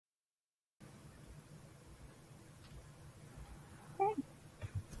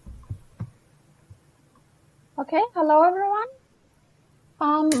Okay, hello everyone.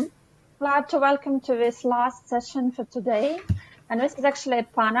 Glad to welcome to this last session for today. And this is actually a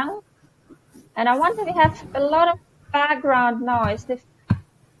panel. And I wonder, we have a lot of background noise. If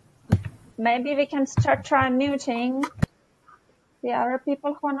maybe we can try muting the other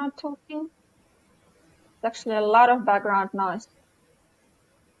people who are not talking. It's actually a lot of background noise.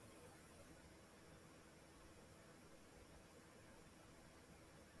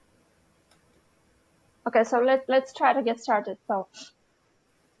 Okay, so let's try to get started. So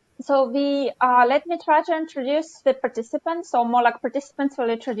let me try to introduce the participants. So more like participants will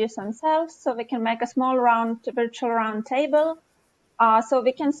introduce themselves, so we can make a small virtual round table. So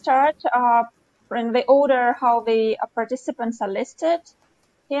we can start in the order how the participants are listed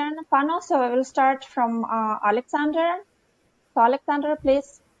here in the panel. So I will start from Alexander. So Alexander,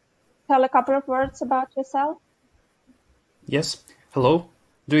 please tell a couple of words about yourself. Yes. Hello.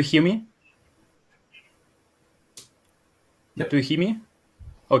 Do you hear me? Yep. Do you hear me?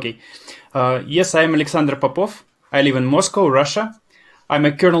 Okay. Yes, I am Alexander Popov. I live in Moscow, Russia. I'm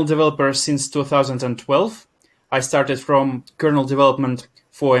a kernel developer since 2012. I started from kernel development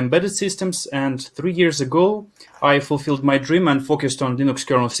for embedded systems, and 3 years ago, I fulfilled my dream and focused on Linux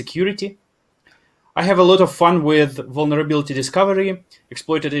kernel security. I have a lot of fun with vulnerability discovery,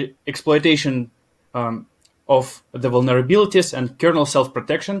 exploitation of the vulnerabilities, and kernel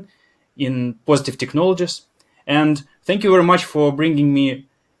self-protection in positive technologies. And thank you very much for bringing me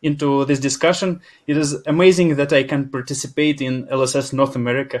into this discussion. It is amazing that I can participate in LSS North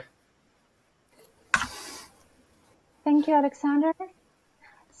America. Thank you, Alexander.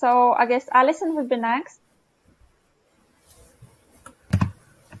 So I guess Allison would be next.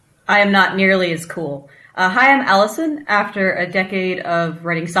 I am not nearly as cool. Hi, I'm Allison. After a decade of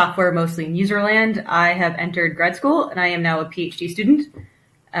writing software, mostly in userland, I have entered grad school, and I am now a PhD student.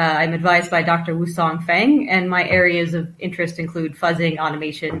 I'm advised by Dr. Wusong Feng, and my areas of interest include fuzzing,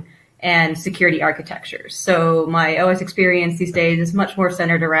 automation, and security architectures. So my OS experience these days is much more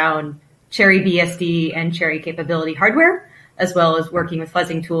centered around Cherry BSD and Cherry capability hardware, as well as working with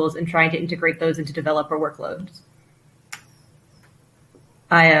fuzzing tools and trying to integrate those into developer workloads.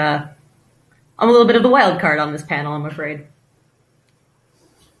 I'm a little bit of the wild card on this panel, I'm afraid.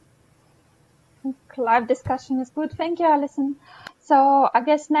 Live discussion is good. Thank you, Allison. So I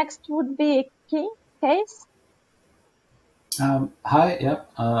guess next would be Kees. Hi, yep.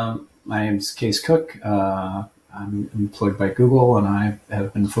 My name is Kees Cook. I'm employed by Google, and I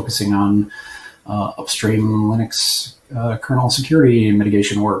have been focusing on upstream Linux kernel security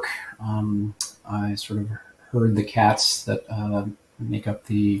mitigation work. I sort of herd the cats that make up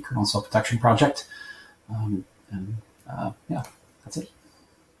the kernel self-protection project. Yeah, that's it.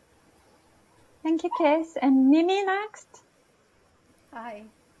 Thank you, Kees. And Mimi next. Hi.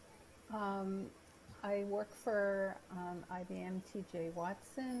 I work for IBM TJ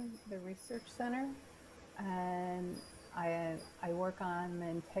Watson, the research center, and I work on the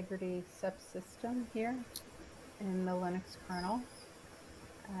integrity subsystem here in the Linux kernel,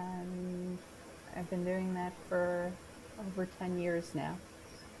 and I've been doing that for over 10 years now.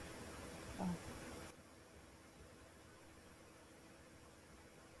 So.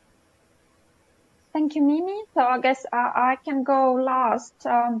 Thank you, Mimi. So I guess I can go last.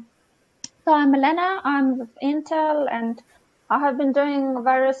 So I'm Elena. I'm with Intel, and I have been doing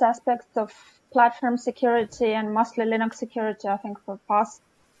various aspects of platform security and mostly Linux security, I think, for the past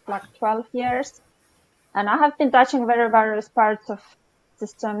like 12 years. And I have been touching various parts of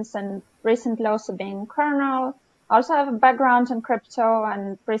systems, and recently also being kernel. I also have a background in crypto,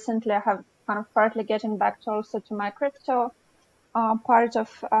 and recently I have kind of partly getting back to also to my crypto part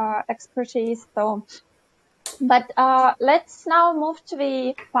of expertise. So, but let's now move to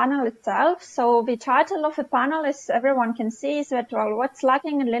the panel itself. So the title of the panel, as everyone can see, is that, well, what's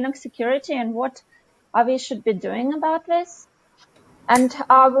lacking in Linux security and what we should be doing about this. And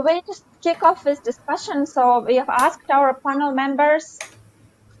the way to kick off this discussion, so we have asked our panel members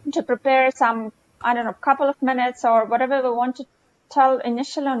to prepare some, I don't know, couple of minutes or whatever we want to tell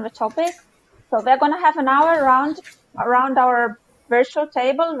initially on the topic. So we're going to have an hour around our virtual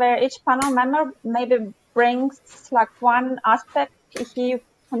table where each panel member maybe brings like one aspect he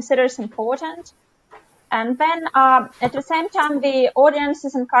considers important. And then at the same time, the audience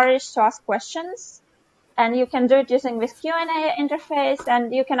is encouraged to ask questions. And you can do it using this Q&A interface,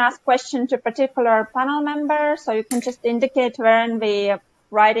 and you can ask questions to particular panel members. So you can just indicate where in the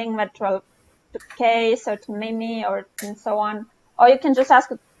writing that, well, to Kees or to Mimi or and so on. Or you can just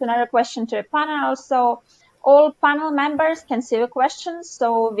ask another question to a panel. So all panel members can see the questions,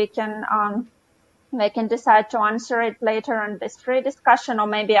 so they can decide to answer it later on this free discussion, or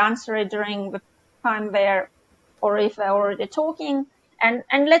maybe answer it during the time they're or if they're already talking. And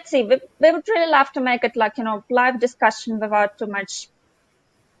let's see, we would really love to make it like, live discussion without too much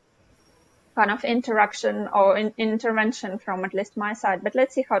kind of interaction or intervention from at least my side. But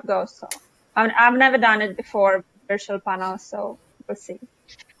let's see how it goes. So I've never done it before, virtual panel, so we'll see.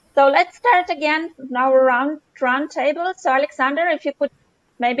 So let's start again now round table. So Alexander, if you could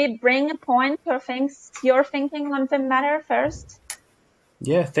maybe bring a point or things you're thinking on the matter first.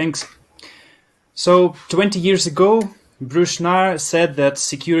 Yeah, thanks. So 20 years ago, Bruce Nair said that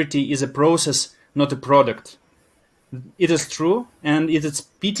security is a process, not a product. It is true, and it is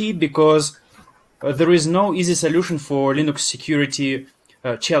pity because there is no easy solution for Linux security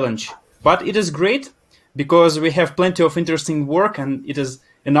challenge. But it is great because we have plenty of interesting work and it is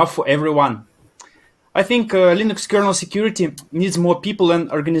enough for everyone. I think Linux kernel security needs more people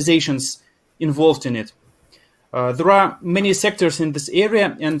and organizations involved in it. There are many sectors in this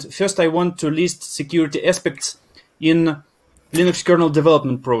area, and first I want to list security aspects in Linux kernel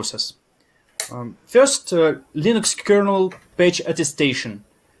development process. First, Linux kernel patch attestation.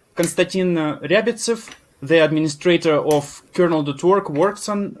 Konstantin Ryabitsev, the administrator of kernel.org, works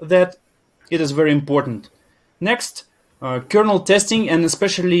on that. It is very important. Next, kernel testing and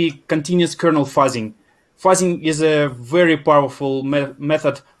especially continuous kernel fuzzing. Fuzzing is a very powerful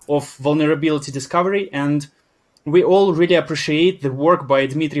method of vulnerability discovery, and we all really appreciate the work by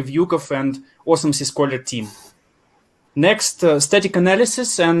Dmitry Vyukov and Awesome C-Scholar team. Next, static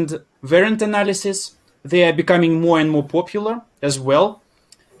analysis and variant analysis. They are becoming more and more popular as well,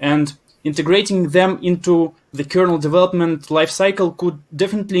 and integrating them into the kernel development lifecycle could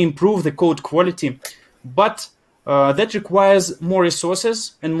definitely improve the code quality, but that requires more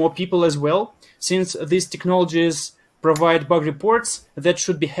resources and more people as well, since these technologies provide bug reports that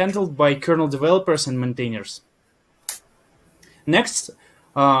should be handled by kernel developers and maintainers. Next,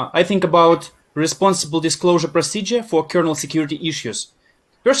 I think about responsible disclosure procedure for kernel security issues.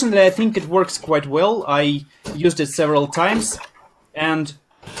 Personally, I think it works quite well. I used it several times, and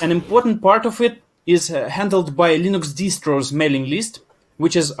an important part of it is handled by Linux distros mailing list,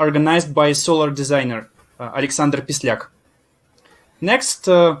 which is organized by Solar designer Alexander Pislyak. Next,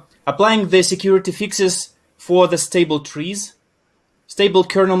 applying the security fixes for the stable trees. Stable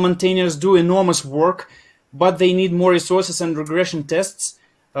kernel maintainers do enormous work, but they need more resources and regression tests,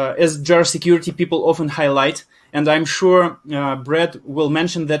 as jar security people often highlight, and I'm sure Brad will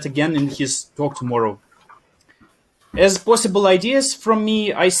mention that again in his talk tomorrow. As possible ideas from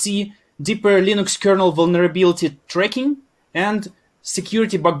me, I see deeper Linux kernel vulnerability tracking and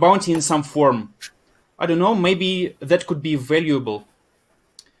security bug bounty in some form. I don't know, maybe that could be valuable.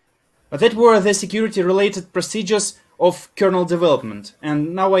 That were the security-related procedures of kernel development,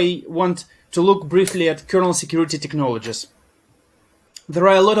 and now I want to look briefly at kernel security technologies. There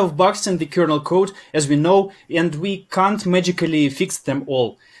are a lot of bugs in the kernel code, as we know, and we can't magically fix them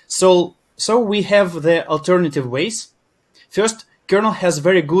all. So we have the alternative ways. First, kernel has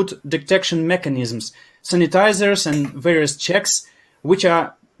very good detection mechanisms, sanitizers and various checks, which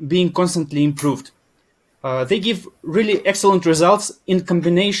are being constantly improved. They give really excellent results in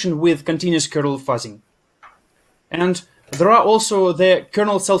combination with continuous kernel fuzzing. And there are also the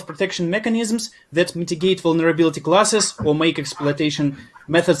kernel self-protection mechanisms that mitigate vulnerability classes or make exploitation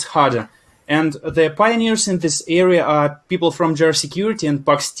methods harder. And the pioneers in this area are people from jar security and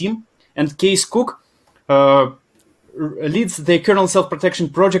Pax team, and Kees leads the kernel self-protection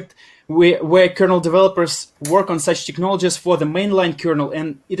project where kernel developers work on such technologies for the mainline kernel,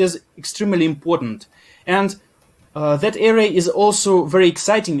 and it is extremely important. And that area is also very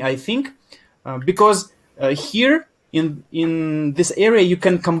exciting, I think, because here in this area you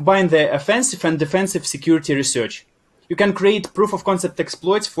can combine the offensive and defensive security research. You can create proof-of-concept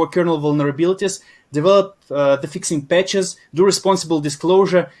exploits for kernel vulnerabilities, develop the fixing patches, do responsible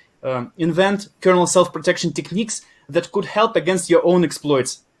disclosure, invent kernel self-protection techniques that could help against your own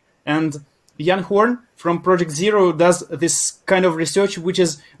exploits. And Jan Horn from Project Zero does this kind of research, which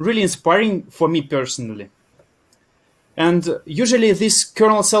is really inspiring for me personally. And usually these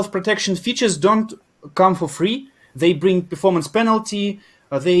kernel self-protection features don't come for free. They bring performance penalty,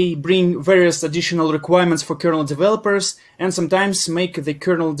 they bring various additional requirements for kernel developers, and sometimes make the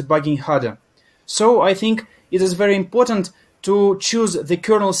kernel debugging harder. So I think it is very important to choose the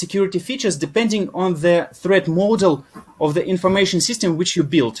kernel security features depending on the threat model of the information system which you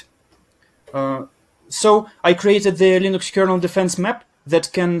build. So I created the Linux kernel defense map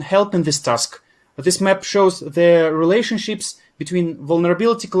that can help in this task. This map shows the relationships between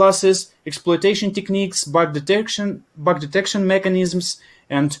vulnerability classes, exploitation techniques, bug detection mechanisms,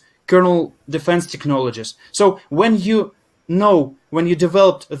 and kernel defense technologies. So when you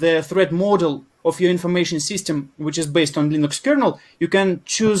developed the threat model of your information system, which is based on Linux kernel, you can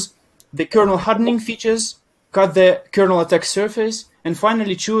choose the kernel hardening features, cut the kernel attack surface, and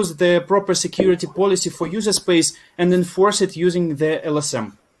finally choose the proper security policy for user space and enforce it using the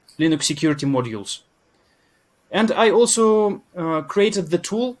LSM, Linux security modules. And I also created the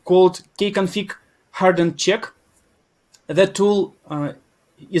tool called kconfig harden check. That tool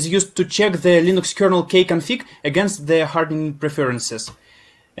is used to check the Linux kernel kconfig against the hardening preferences.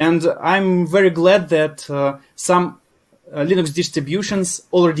 And I'm very glad that some Linux distributions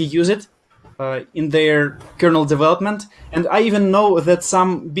already use it in their kernel development. And I even know that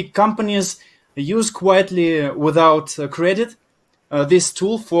some big companies use quietly without credit this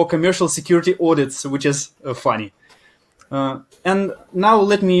tool for commercial security audits, which is funny. And now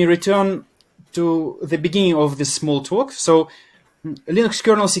let me return to the beginning of this small talk. So Linux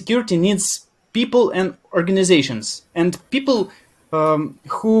kernel security needs people and organizations, and people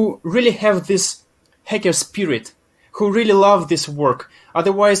who really have this hacker spirit, who really love this work.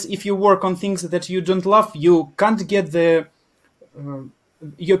 Otherwise, if you work on things that you don't love, you can't get the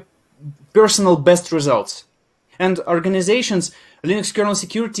your personal best results. And organizations, Linux kernel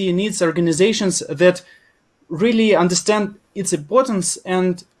security needs organizations that really understand its importance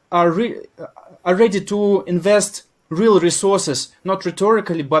and are ready to invest real resources, not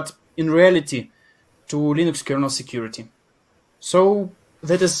rhetorically, but in reality, to Linux kernel security. So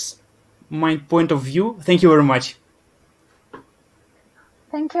that is my point of view. Thank you very much.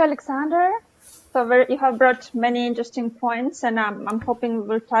 Thank you, Alexander. So you have brought many interesting points, and I'm hoping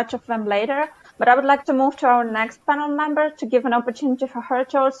we'll touch on them later. But I would like to move to our next panel member to give an opportunity for her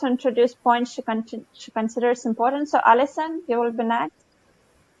to also introduce points she considers important. So Allison, you will be next.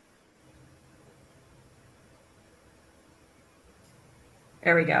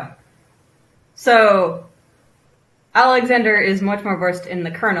 There we go. So Alexander is much more versed in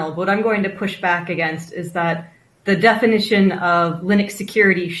the kernel. What I'm going to push back against is that the definition of Linux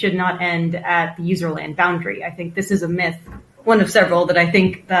security should not end at the userland boundary. I think this is a myth, one of several that I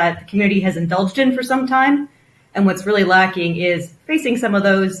think that the community has indulged in for some time. And what's really lacking is facing some of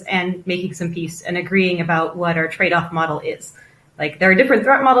those and making some peace and agreeing about what our trade-off model is. Like, there are different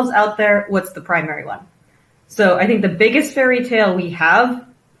threat models out there. What's the primary one? So I think the biggest fairy tale we have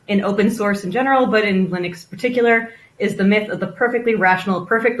in open source in general, but in Linux in particular, is the myth of the perfectly rational,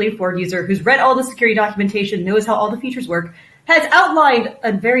 perfectly informed user who's read all the security documentation, knows how all the features work, has outlined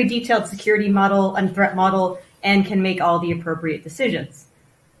a very detailed security model and threat model, and can make all the appropriate decisions.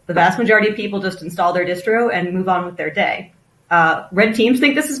 The vast majority of people just install their distro and move on with their day. Red teams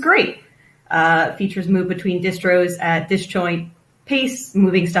think this is great. Features move between distros at disjoint pace.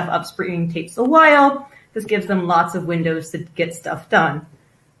 Moving stuff upstream takes a while. This gives them lots of windows to get stuff done.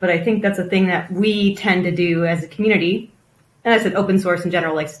 But I think that's a thing that we tend to do as a community. And I said open source in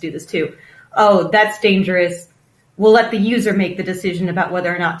general likes to do this too. Oh, that's dangerous. We'll let the user make the decision about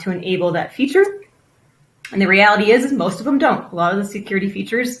whether or not to enable that feature. And the reality is most of them don't. A lot of the security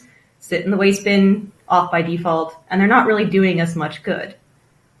features sit in the waste bin off by default, and they're not really doing us much good.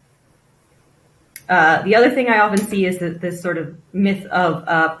 The other thing I often see is this sort of myth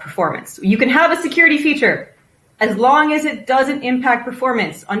of performance. You can have a security feature as long as it doesn't impact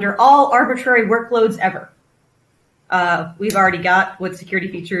performance under all arbitrary workloads ever. We've already got what security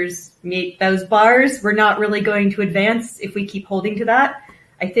features meet those bars. We're not really going to advance if we keep holding to that.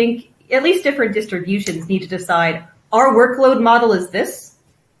 I think at least different distributions need to decide, our workload model is this.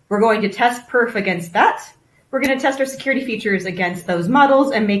 We're going to test perf against that. We're going to test our security features against those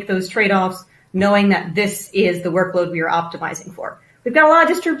models and make those trade-offs, knowing that this is the workload we are optimizing for. We've got a lot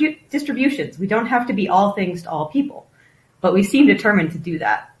of distributions. We don't have to be all things to all people, but we seem determined to do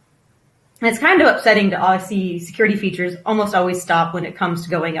that. And it's kind of upsetting to see security features almost always stop when it comes to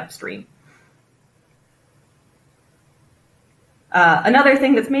going upstream. Another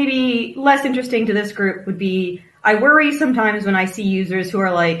thing that's maybe less interesting to this group would be, I worry sometimes when I see users who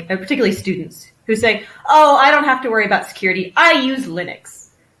are like, particularly students, who say, oh, I don't have to worry about security. I use Linux.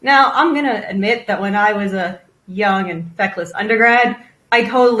 Now, I'm going to admit that when I was a young and feckless undergrad, I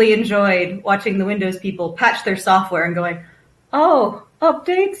totally enjoyed watching the Windows people patch their software and going, oh,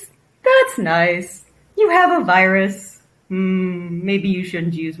 updates? That's nice. You have a virus. Maybe you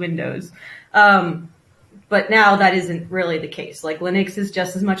shouldn't use Windows. But now that isn't really the case. Like, Linux is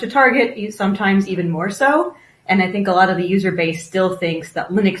just as much a target, sometimes even more so. And I think a lot of the user base still thinks that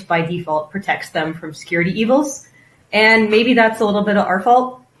Linux by default protects them from security evils. And maybe that's a little bit of our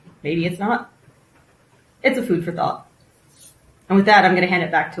fault. Maybe it's not. It's a food for thought. And with that, I'm going to hand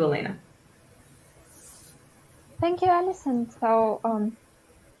it back to Elena. Thank you, Allison. So,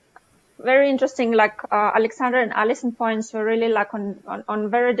 very interesting, like Alexander and Allison points were really like on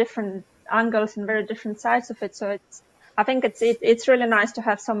very different angles and very different sides of it. So I think it's really nice to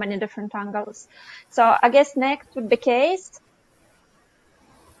have so many different angles. So I guess next would be Kees.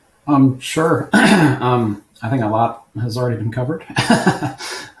 Sure. I think a lot has already been covered.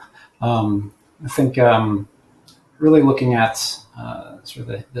 I think really looking at sort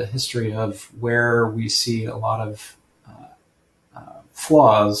of the history of where we see a lot of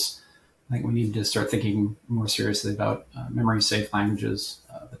flaws, I think we need to start thinking more seriously about memory-safe languages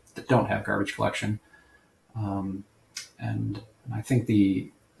that don't have garbage collection. And I think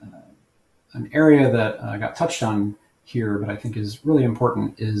an area that got touched on here, but I think is really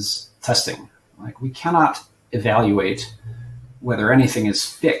important, is testing. Like, we cannot evaluate whether anything is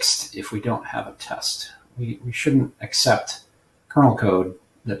fixed if we don't have a test. We shouldn't accept kernel code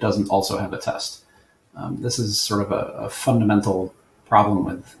that doesn't also have a test. This is sort of a fundamental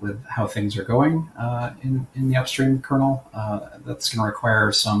problem with how things are going in the upstream kernel. That's going to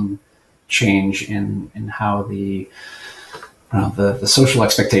require some change in how the social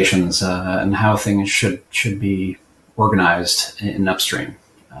expectations and how things should be organized in upstream.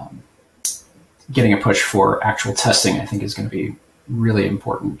 Getting a push for actual testing, I think, is going to be really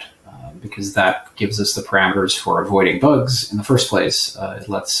important because that gives us the parameters for avoiding bugs in the first place. It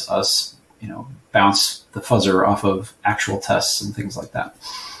lets us, bounce the fuzzer off of actual tests and things like that.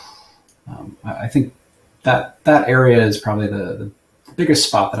 I think that area is probably the biggest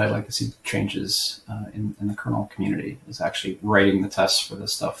spot that I'd like to see changes in the kernel community, is actually writing the tests for the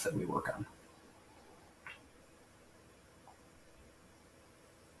stuff that we work on.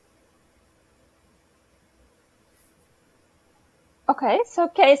 Okay, so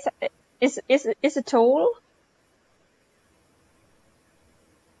Kees is a tool.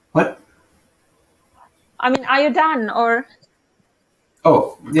 What? I mean, are you done or?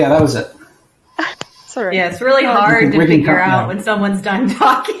 Oh, yeah, that was it. Sorry. Yeah, it's really hard to We can figure cut, out yeah. when someone's done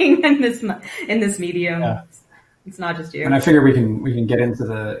talking in this medium. Yeah. It's not just you. And I figured we can get into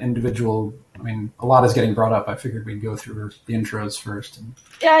the individual. I mean, a lot is getting brought up. I figured we'd go through the intros first. And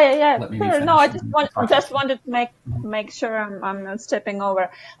Yeah. let me Sure. finish No, I and just wanted to make sure I'm not stepping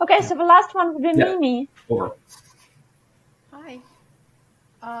over. Okay, so the last one would be Yeah. Mimi. Over. Hi.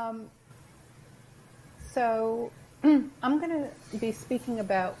 So I'm going to be speaking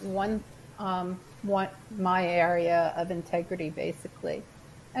about what my area of integrity, basically,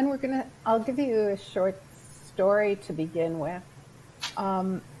 and I'll give you a short story to begin with.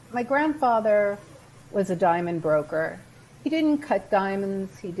 My grandfather was a diamond broker. He didn't cut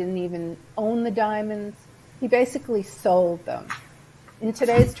diamonds. He didn't even own the diamonds. He basically sold them. In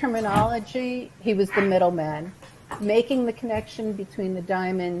today's terminology, he was the middleman, making the connection between the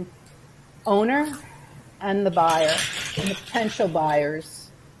diamond owner and the buyer and the potential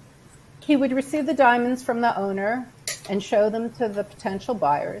buyers. He would receive the diamonds from the owner and show them to the potential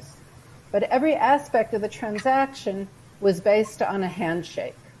buyers, but every aspect of the transaction was based on a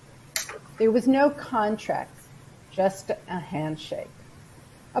handshake. There was no contract, just a handshake.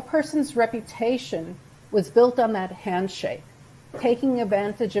 A person's reputation was built on that handshake. Taking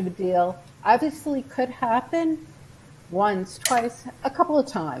advantage of a deal obviously could happen once, twice, a couple of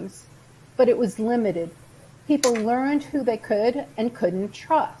times, but it was limited. People learned who they could and couldn't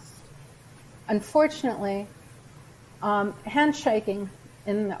trust. Unfortunately, handshaking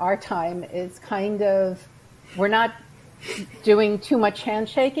in our time is kind of, we're not doing too much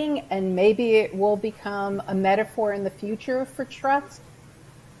handshaking, and maybe it will become a metaphor in the future for trust.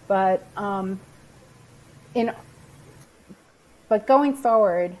 But going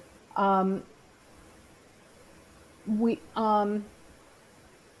forward, in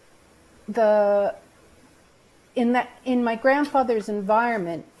my grandfather's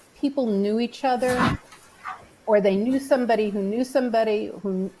environment, people knew each other, or they knew somebody who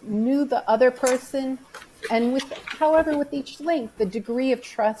knew the other person, and however, with each link, the degree of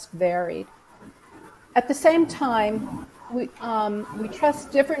trust varied. At the same time, we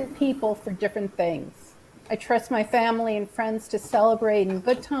trust different people for different things. I trust my family and friends to celebrate in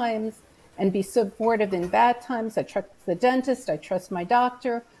good times and be supportive in bad times. I trust the dentist, I trust my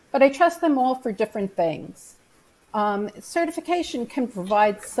doctor, but I trust them all for different things. Certification can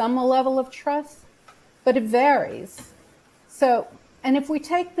provide some level of trust, but it varies. So, and if we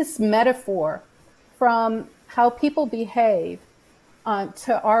take this metaphor from how people behave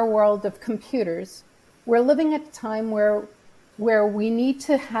to our world of computers, we're living at a time where we need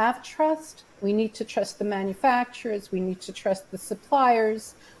to have trust. We need to trust the manufacturers. We need to trust the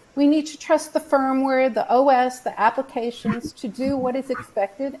suppliers. We need to trust the firmware, the OS, the applications to do what is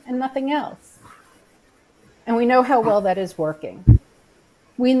expected and nothing else. And we know how well that is working.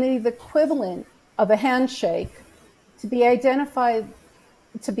 We need the equivalent of a handshake to be identified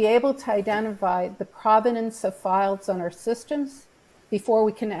to be able to identify the provenance of files on our systems before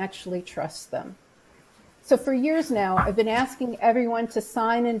we can actually trust them. So for years now, I've been asking everyone to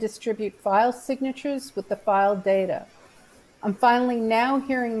sign and distribute file signatures with the file data. I'm finally now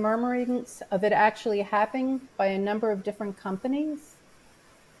hearing murmurings of it actually happening by a number of different companies.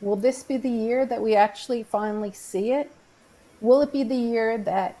 Will this be the year that we actually finally see it? Will it be the year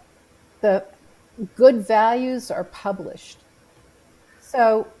that the good values are published?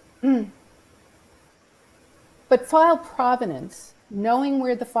 So, but file provenance, knowing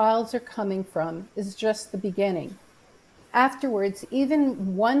where the files are coming from, is just the beginning. Afterwards,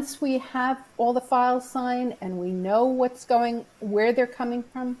 even once we have all the files signed and we know where they're coming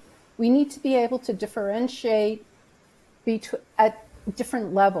from, we need to be able to differentiate at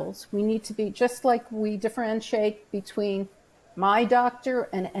different levels. We need to be, just like we differentiate between my doctor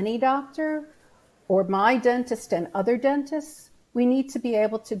and any doctor, or my dentist and other dentists, we need to be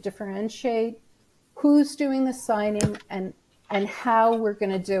able to differentiate who's doing the signing and how we're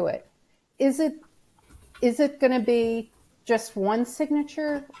going to do it. Is it going to be just one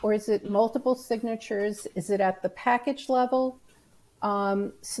signature, or is it multiple signatures? Is it at the package level,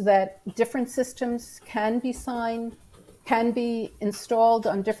 so that different systems can be signed, can be installed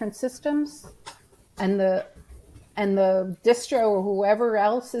on different systems, and the distro or whoever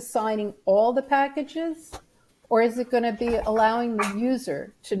else is signing all the packages? Or is it going to be allowing the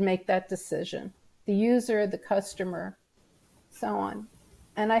user to make that decision? The user, the customer, so on.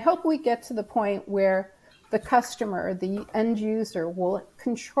 And I hope we get to the point where the customer, the end user, will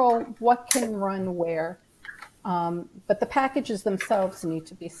control what can run where. But the packages themselves need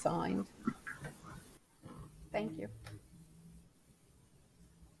to be signed. Thank you.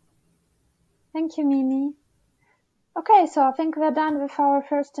 Thank you, Mimi. Okay, so I think we're done with our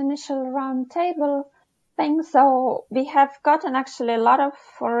first initial roundtable thing. So we have gotten actually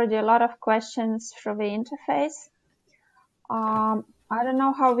already a lot of questions through the interface. I don't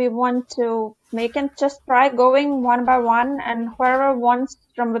know how we want to make it. Just try going one by one, and whoever wants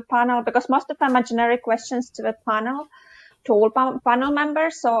from the panel, because most of them are generic questions to the panel, to all panel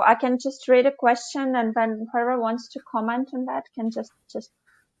members. So I can just read a question, and then whoever wants to comment on that can just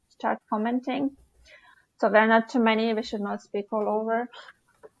start commenting. So there are not too many. We should not speak all over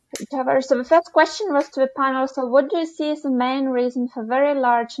each other. So the first question was to the panel. So what do you see as the main reason for very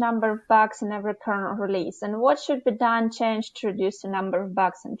large number of bugs in every kernel release? And what should be done, changed to reduce the number of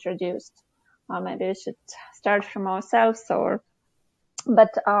bugs introduced? Maybe we should start from ourselves, but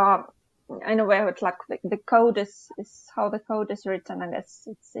in a way, it's like the code is how the code is written. I guess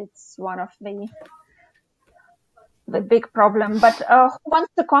it's one of the big problem. But who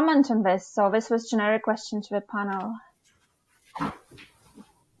wants to comment on this? So this was generic question to the panel.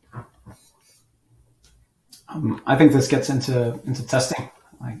 I think this gets into testing.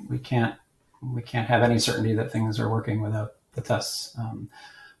 Like we can't have any certainty that things are working without the tests.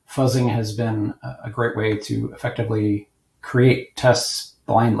 Fuzzing has been a great way to effectively create tests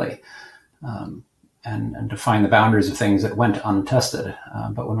blindly and define the boundaries of things that went untested.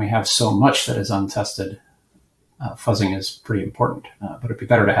 But when we have so much that is untested, fuzzing is pretty important. But it'd be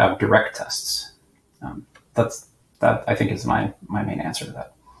better to have direct tests. That I think is my main answer to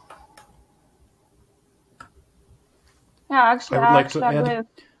that. Yeah, actually, I would like to add.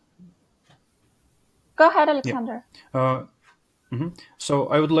 Go ahead, Alexander. Yeah. So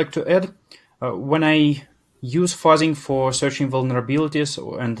I would like to add, when I use fuzzing for searching vulnerabilities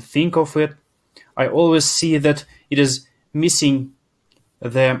and think of it, I always see that it is missing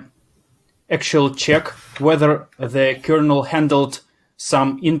the actual check whether the kernel handled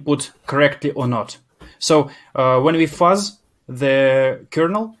some input correctly or not. So when we fuzz the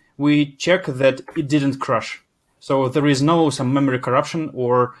kernel, we check that it didn't crash. So there is no some memory corruption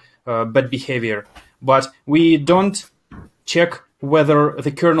or bad behavior. But we don't check whether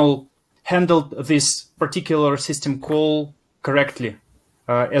the kernel handled this particular system call correctly,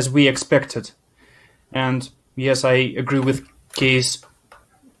 as we expected. And yes, I agree with Kees.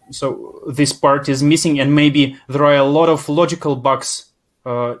 So this part is missing, and maybe there are a lot of logical bugs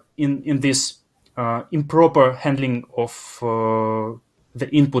in this improper handling of the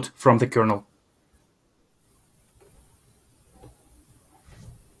input from the kernel.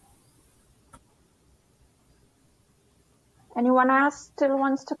 Anyone else still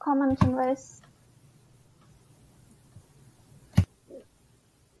wants to comment on this?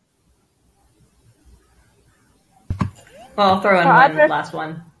 Well, I'll throw in one last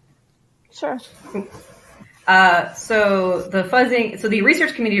one. Sure. So the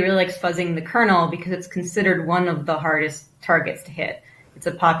research community really likes fuzzing the kernel because it's considered one of the hardest targets to hit. It's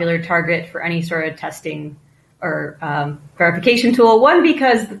a popular target for any sort of testing or verification tool. One,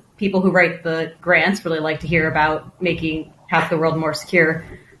 because the people who write the grants really like to hear about making half the world more secure,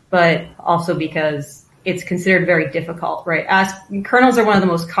 but also because it's considered very difficult, right? Kernels are one of the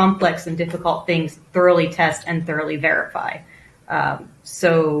most complex and difficult things to thoroughly test and thoroughly verify.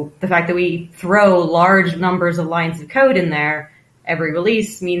 So the fact that we throw large numbers of lines of code in there every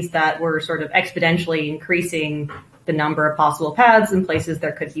release means that we're sort of exponentially increasing the number of possible paths and places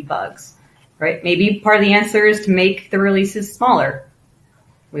there could be bugs, right? Maybe part of the answer is to make the releases smaller.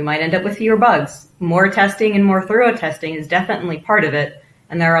 We might end up with fewer bugs. More testing and more thorough testing is definitely part of it,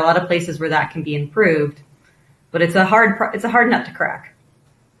 and there are a lot of places where that can be improved. But it's a hard nut to crack.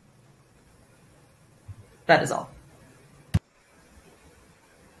 That is all.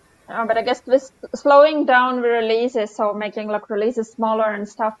 But I guess this slowing down the releases, so making like releases smaller and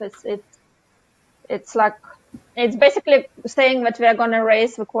stuff, it's basically saying that we are going to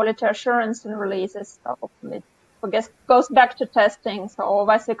raise the quality assurance in releases. So it, I guess, goes back to testing. So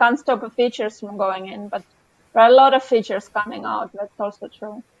otherwise we can't stop the features from going in, but there are a lot of features coming out. That's also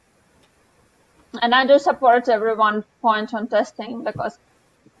true. And I do support everyone's point on testing because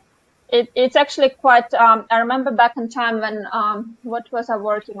it's actually quite, I remember back in time when, what was I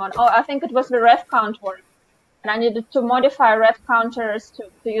working on? Oh, I think it was the ref count work. And I needed to modify ref counters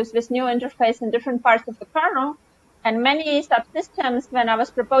to use this new interface in different parts of the kernel. And many subsystems, when I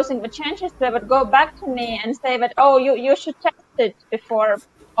was proposing the changes, they would go back to me and say that, oh, you should test it before,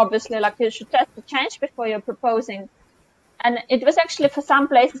 obviously, like you should test the change before you're proposing. And it was actually, for some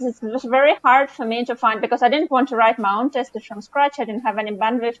places, it was very hard for me to find, because I didn't want to write my own testers from scratch. I didn't have any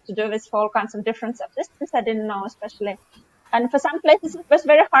bandwidth to do this for all kinds of different subsystems I didn't know, especially. And for some places, it was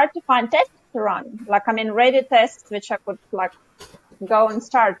very hard to find tests to run. Like, I mean, ready tests, which I could, like, go and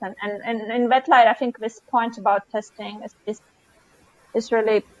start. And in that light, I think this point about testing is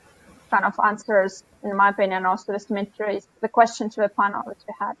really kind of answers, in my opinion, also the question to the panel which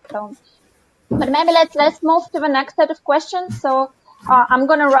we had. So, but maybe let's move to the next set of questions. So I'm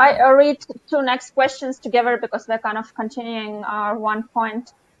going to read two next questions together because they're kind of continuing our one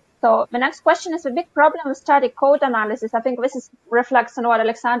point. So the next question is a big problem with static code analysis. I think this reflects on what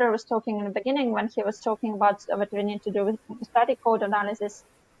Alexander was talking in the beginning when he was talking about what we need to do with static code analysis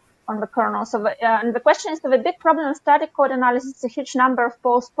on the kernel. So and the question is, the big problem with static code analysis is a huge number of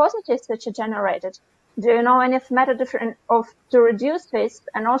false positives which are generated. Do you know any method to reduce this?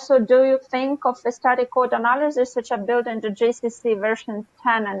 And also, do you think of the static code analysis which are built into GCC version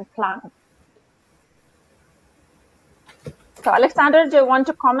 10 and Clang? So, Alexander, do you want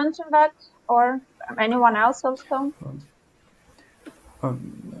to comment on that, or anyone else also?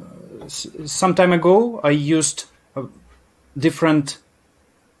 Some time ago, I used different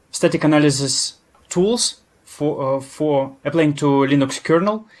static analysis tools for applying to Linux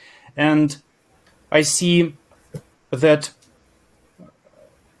kernel, and I see that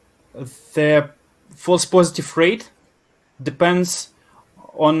the false positive rate depends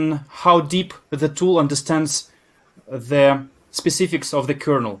on how deep the tool understands the specifics of the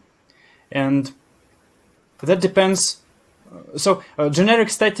kernel. And that depends. So generic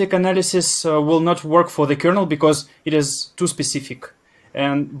static analysis will not work for the kernel because it is too specific.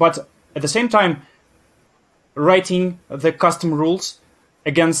 But at the same time, writing the custom rules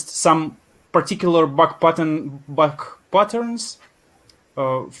against some particular bug patterns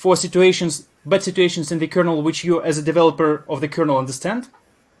for bad situations in the kernel which you as a developer of the kernel understand,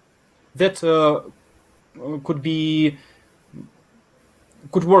 that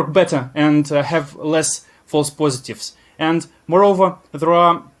could work better and have less false positives. And moreover, there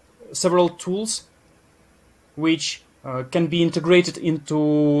are several tools which can be integrated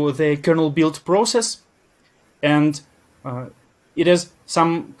into the kernel build process, and it is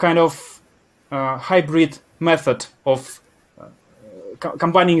some kind of hybrid method of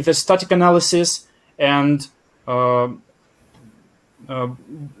combining the static analysis and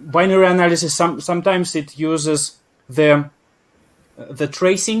binary analysis. Sometimes it uses the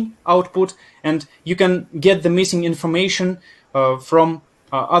tracing output, and you can get the missing information from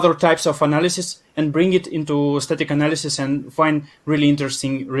other types of analysis and bring it into static analysis and find really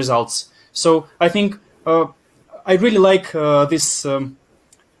interesting results. So I think I really like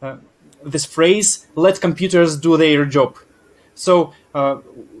this phrase, let computers do their job. So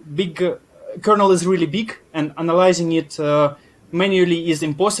big kernel is really big, and analyzing it manually is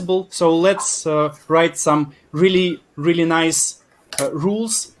impossible. So let's write some really, really nice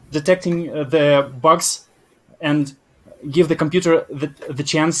rules detecting the bugs and give the computer the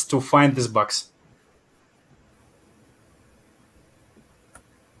chance to find these bugs.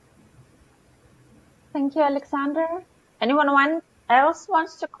 Thank you, Alexander. Anyone else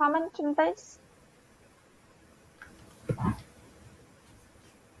wants to comment on this?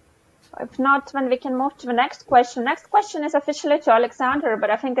 If not, then we can move to the next question. Next question is officially to Alexander, but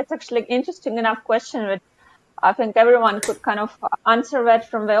I think it's actually interesting enough question that I think everyone could kind of answer that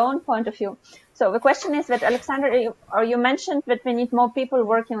from their own point of view. So the question is that, Alexander, you mentioned that we need more people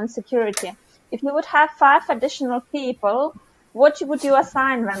working on security. If you would have 5 additional people, what would you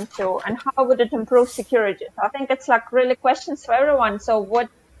assign them to, and how would it improve security? So I think it's like really questions for everyone. So what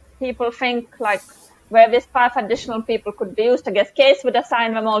people think, like, where these 5 additional people could be used? I guess Kees would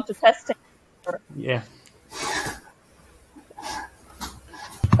assign them all to testing. Yeah.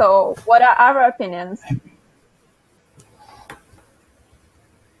 So what are our opinions?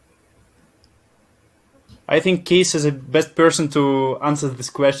 I think Kees is the best person to answer this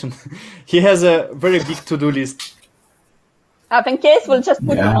question. He has a very big to-do list. I think Kees will just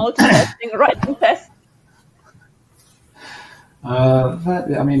put them all to testing, writing tests.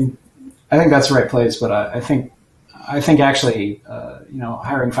 I mean, I think that's the right place, but I think actually,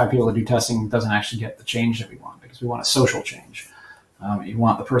 hiring 5 people to do testing doesn't actually get the change that we want, because we want a social change. You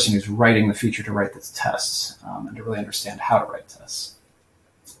want the person who's writing the feature to write the tests and to really understand how to write tests.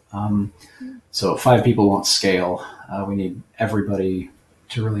 So 5 people won't scale. We need everybody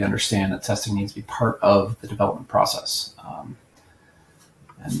to really understand that testing needs to be part of the development process.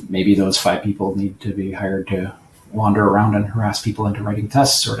 And maybe those 5 people need to be hired to wander around and harass people into writing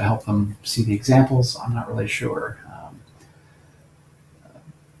tests, or to help them see the examples. I'm not really sure.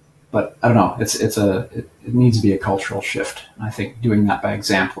 But I don't know. It needs to be a cultural shift. And I think doing that by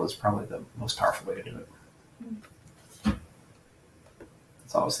example is probably the most powerful way to do it.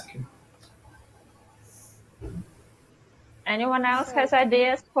 That's all I was thinking. Anyone else has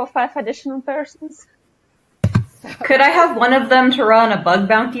ideas for 5 additional persons? Could I have one of them to run a bug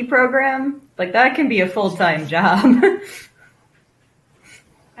bounty program? Like, that can be a full-time job.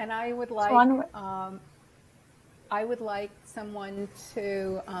 And I would like someone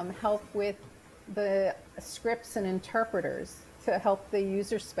to help with the scripts and interpreters to help the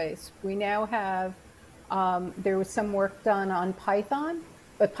user space. We now have, there was some work done on Python,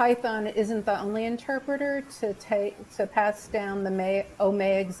 but Python isn't the only interpreter to pass down the OME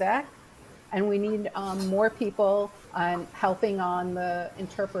exec, and we need more people helping on the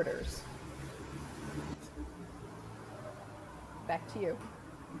interpreters. Back to you.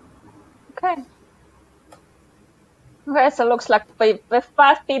 Okay. Okay, so it looks like with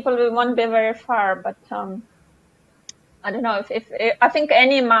 5 people we won't be very far, but I don't know if I think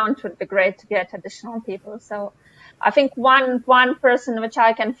any amount would be great to get additional people. So I think one person which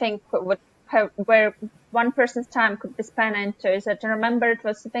I can think would have, where one person's time could be spent into, is that, I remember it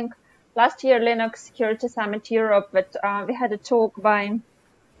was, I think, last year Linux Security Summit Europe, but we had a talk by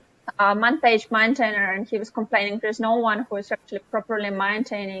a man-page maintainer, and he was complaining there's no one who is actually properly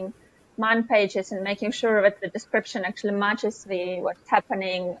maintaining man pages and making sure that the description actually matches what's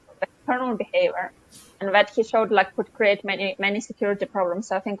happening with kernel behavior, and that he showed like could create many security problems.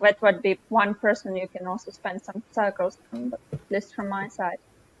 So I think that would be one person you can also spend some cycles on, at least from my side.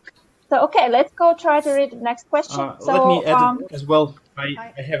 So okay, let's go try to read the next question. Let me add as well.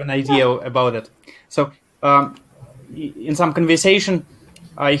 I have an idea about it. So in some conversation,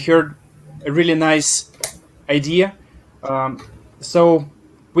 I heard a really nice idea. So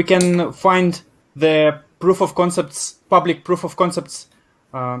we can find the proof of concepts, public proof of concepts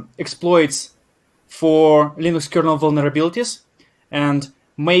exploits for Linux kernel vulnerabilities, and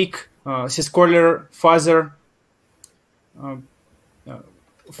make syscaller fuzzer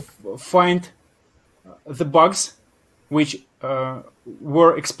find the bugs which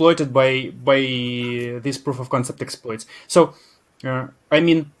were exploited by these proof of concept exploits. So I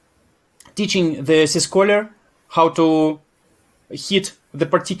mean, teaching the syscaller how to hit the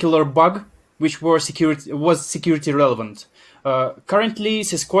particular bug which was security relevant. Currently,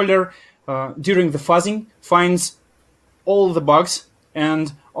 syscaller during the fuzzing finds all the bugs,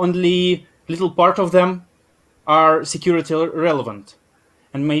 and only little part of them are security relevant.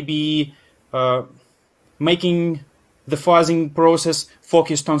 And maybe making the fuzzing process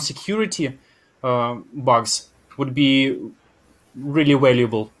focused on security bugs would be really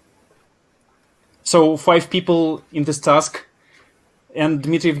valuable. So 5 people in this task, and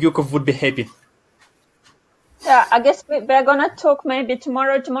Dmitry Vyukov would be happy. Yeah, I guess we're going to talk maybe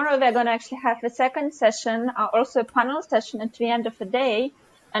tomorrow. Tomorrow we're going to actually have the second session, also a panel session at the end of the day.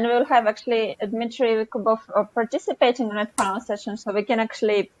 And we'll have actually Dmitry Vyukov participating in that panel session. So we can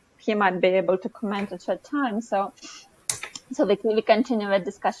actually, he might be able to comment at that time. So we continue the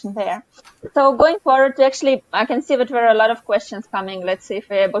discussion there. So going forward, actually, I can see that there are a lot of questions coming. Let's see if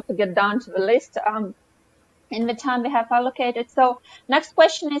we're able to get down to the list in the time we have allocated. So next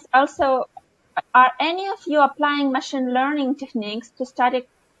question is also, are any of you applying machine learning techniques to study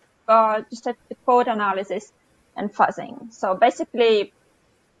the code analysis and fuzzing? So basically,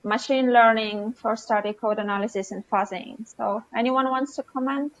 machine learning for study code analysis and fuzzing. So anyone wants to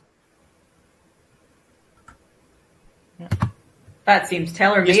comment? That seems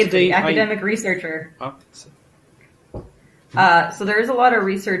tailor-made for the academic researcher. So there is a lot of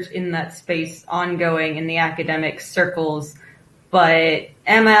research in that space ongoing in the academic circles, but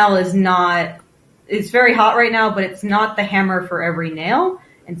ML is not, it's very hot right now, but it's not the hammer for every nail.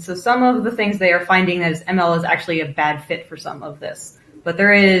 And so some of the things they are finding is ML is actually a bad fit for some of this. But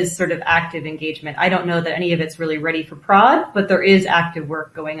there is sort of active engagement. I don't know that any of it's really ready for prod, but there is active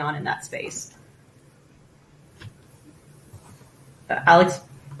work going on in that space. Alex?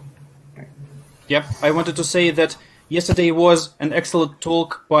 Yep, I wanted to say that yesterday was an excellent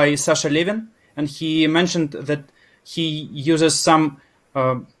talk by Sasha Levin, and he mentioned that he uses some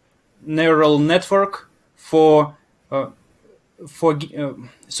neural network for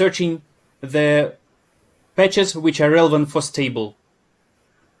searching the patches which are relevant for stable,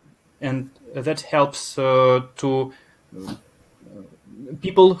 and that helps to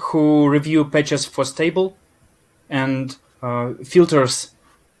people who review patches for stable and filters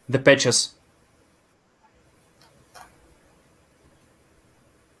the patches.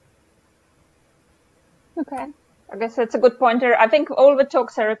 Okay, I guess that's a good pointer. I think all the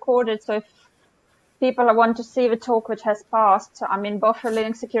talks are recorded, so if people want to see the talk which has passed, I mean, both for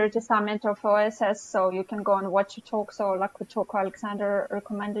Linux Security Summit or for OSS, so you can go and watch the talk, so like the talk Alexander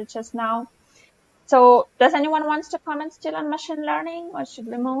recommended just now. So does anyone wants to comment still on machine learning, or should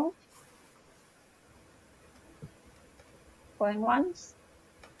we move? Going once?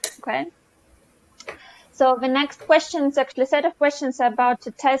 Okay. So the next questions, actually set of questions about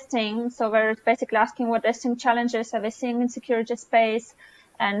the testing. So we're basically asking what testing challenges are we seeing in security space,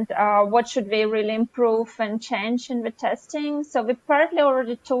 and what should we really improve and change in the testing. So we partly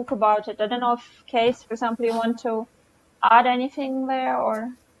already talked about it. I don't know if Kees, for example, you want to add anything there,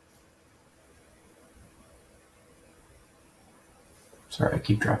 or? Sorry, I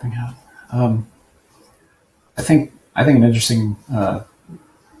keep dropping out. I think an interesting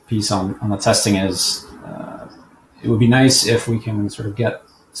piece on the testing is it would be nice if we can sort of get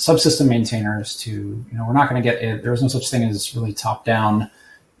subsystem maintainers to, we're not going to get it. There's no such thing as really top down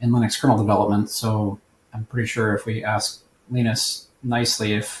in Linux kernel development. So I'm pretty sure if we ask Linus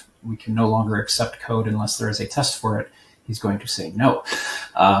nicely if we can no longer accept code unless there is a test for it, he's going to say no.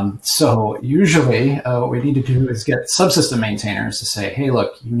 So usually what we need to do is get subsystem maintainers to say, hey,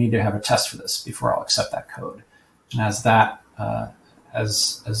 look, you need to have a test for this before I'll accept that code. And as that,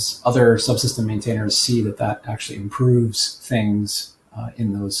 as other subsystem maintainers see that actually improves things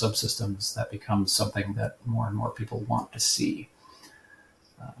in those subsystems, that becomes something that more and more people want to see.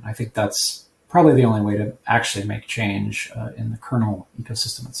 And I think that's probably the only way to actually make change in the kernel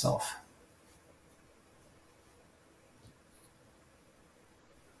ecosystem itself.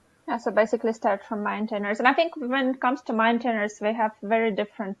 Yeah, so basically start from maintainers. And I think when it comes to maintainers, we have very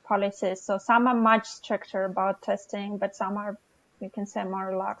different policies. So some are much stricter about testing, but some are, you can say, more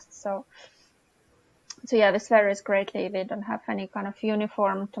relaxed. So yeah, this varies greatly. We don't have any kind of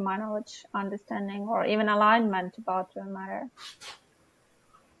uniform, to my knowledge, understanding or even alignment about the matter.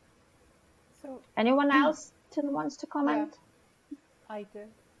 So anyone else still wants to comment? Yeah, I do.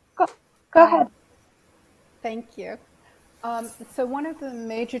 Go ahead. Thank you. So one of the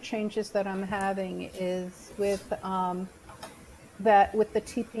major changes that I'm having is with with the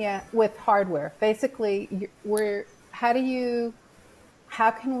TPM with hardware. Basically,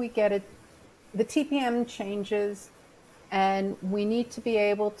 how can we get it? The TPM changes, and we need to be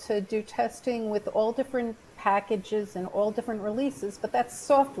able to do testing with all different packages and all different releases. But that's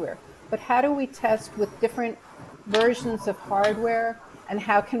software. But how do we test with different versions of hardware? And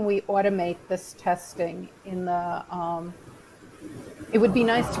how can we automate this testing in the it would be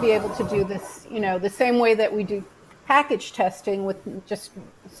nice to be able to do this, the same way that we do package testing with just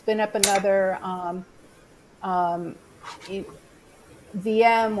spin up another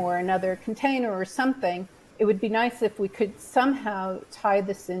VM or another container or something. It would be nice if we could somehow tie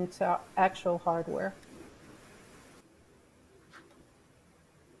this into actual hardware.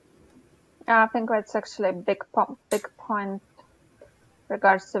 Yeah, I think that's actually a big point.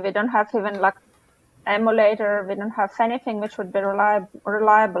 Regards to, we don't have even like emulator, we don't have anything which would be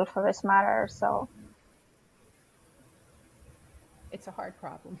reliable for this matter. So it's a hard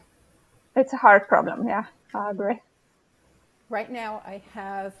problem. It's a hard problem, yeah, I agree. Right now I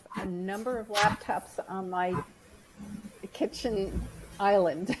have a number of laptops on my kitchen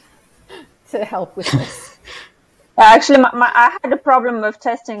island to help with this. Actually, I had a problem with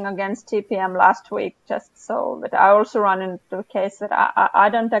testing against TPM last week, just so that I also run into a case that I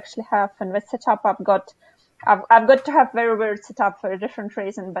don't actually have. And with setup, I've got to have very weird setup for a different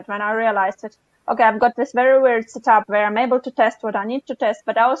reason. But when I realized that, okay, I've got this very weird setup where I'm able to test what I need to test,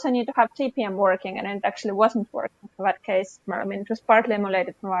 but I also need to have TPM working, and it actually wasn't working for that case. I mean, it was partly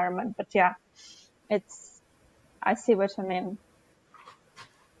emulated environment, but yeah, I see what you mean.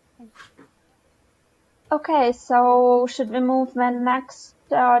 Okay, so should we move then next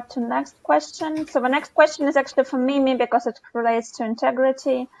to next question? So the next question is actually for Mimi because it relates to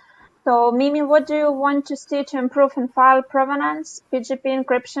integrity. So Mimi, what do you want to see to improve in file provenance, PGP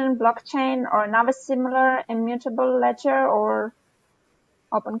encryption, blockchain, or another similar immutable ledger or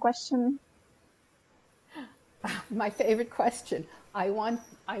open question? My favorite question. I want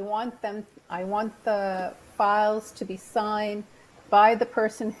the files to be signed by the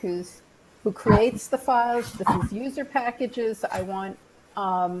person who creates the files. This is user packages. I want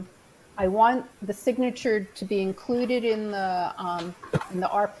the signature to be included in the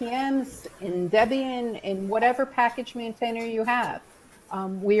RPMs, in Debian, in whatever package maintainer you have.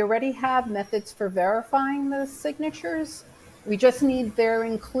 We already have methods for verifying the signatures. We just need their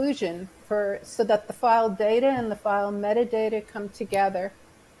inclusion so that the file data and the file metadata come together,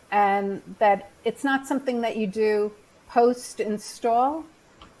 and that it's not something that you do post-install,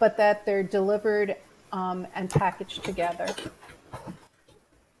 but that they're delivered and packaged together.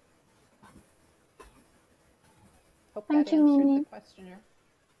 Hope Thank that you, answered Mimi. the questioner.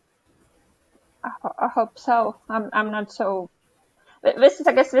 I hope so. I'm not so. I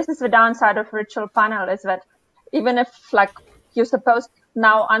guess this is the downside of virtual panel, is that even if like you're supposed to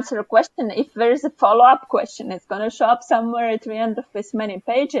now answer a question, if there is a follow-up question, it's going to show up somewhere at the end of this many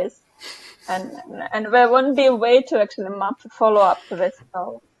pages, and there won't be a way to actually map a follow-up to this.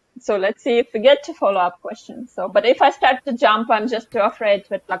 So let's see if we get to follow-up questions. But if I start to jump, I'm just too afraid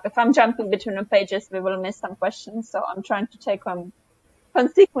that like if I'm jumping between the pages, we will miss some questions. So I'm trying to take them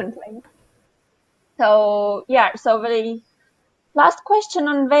consequently. So yeah, so the last question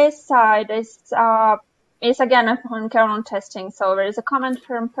on this side is again on kernel testing. So there is a comment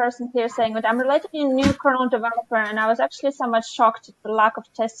from a person here saying that I'm a relatively new kernel developer, and I was actually somewhat shocked at the lack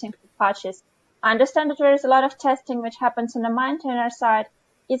of testing for patches. I understand that there is a lot of testing which happens on the maintainer side.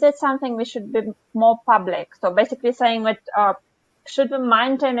 Is it something we should be more public? So basically saying that should the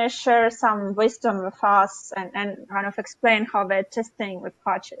maintainers share some wisdom with us and kind of explain how they're testing with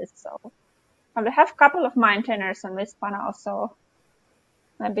patches? So we have a couple of maintainers on this panel, so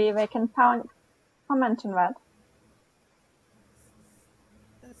maybe they can comment on that.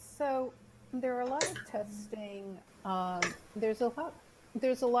 So there are a lot of testing. There's a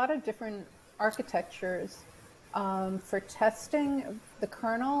lot of different architectures for testing the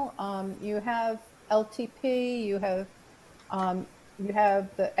kernel. You have LTP. You have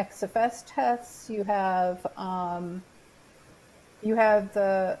the XFS tests. You have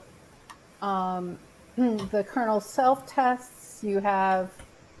the kernel self tests. You have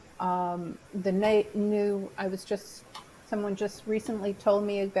the new. Someone just recently told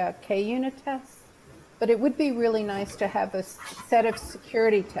me about KUnit tests, but it would be really nice to have a set of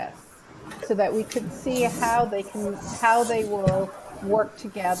security tests so that we could see how they will work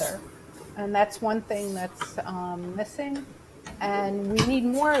together. And that's one thing that's missing. And we need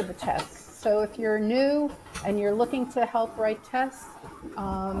more of the tests. So if you're new and you're looking to help write tests,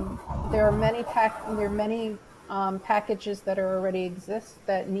 there are many packages that already exist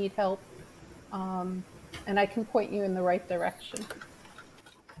that need help, and I can point you in the right direction.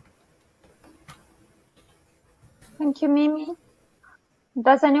 Thank you, Mimi.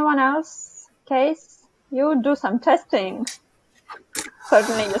 Does anyone else? Kees, you do some testing.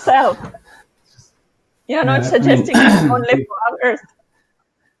 Certainly yourself. You're not suggesting only for others.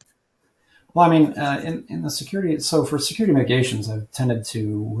 Well, I mean, in the security, so for security mitigations, I've tended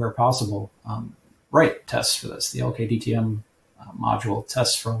to, where possible, write tests for this. The LKDTM module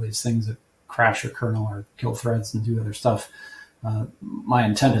tests for all these things that crash your kernel or kill threads and do other stuff. My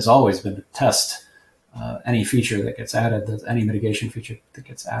intent has always been to test any feature that gets added, any mitigation feature that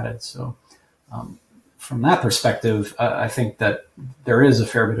gets added. So from that perspective, I think that there is a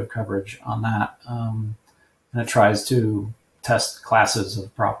fair bit of coverage on that. And it tries to test classes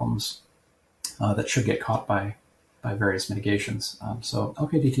of problems that should get caught by various mitigations. So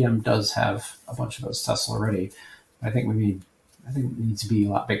LKDTM does have a bunch of those tests already. I think it needs to be a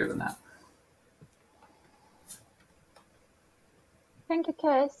lot bigger than that. Thank you,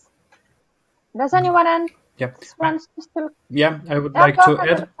 Kees. Does anyone else want to still? Yeah, I would like to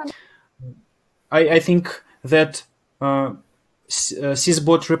add. I think that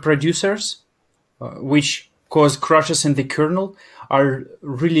sysbot reproducers, which cause crashes in the kernel are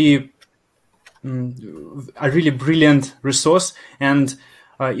really a really brilliant resource, and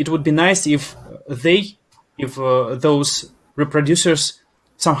it would be nice if those reproducers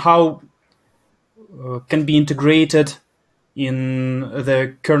somehow can be integrated in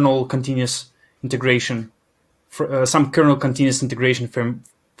the kernel continuous integration, some kernel continuous integration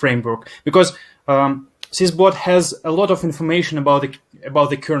framework, because Sysbot has a lot of information about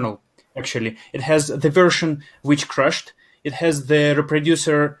the kernel. Actually, it has the version which crashed. It has the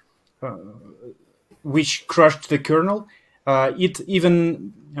reproducer which crushed the kernel. It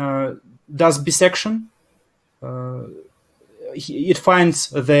even does bisection. It finds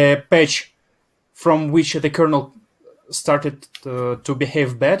the patch from which the kernel started to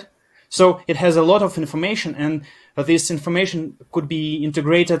behave bad. So it has a lot of information, and this information could be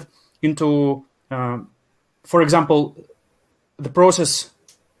integrated into, for example, the process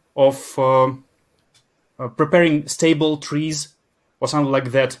of preparing stable trees or something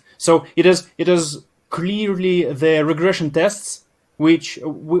like that. So it is clearly the regression tests which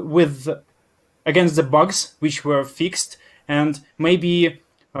with against the bugs which were fixed, and maybe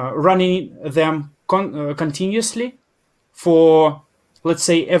running them continuously for, let's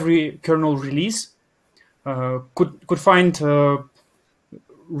say, every kernel release could find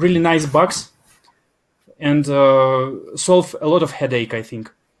really nice bugs and solve a lot of headache, I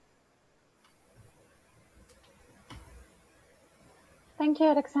think. Thank you,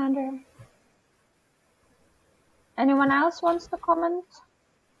 Alexander. Anyone else wants to comment?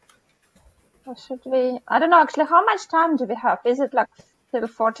 Or should we? I don't know, actually, how much time do we have? Is it like still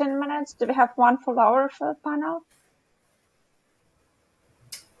 14 minutes? Do we have 1 full hour for the panel?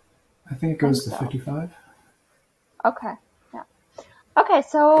 I think it goes to 55. Okay, yeah. Okay,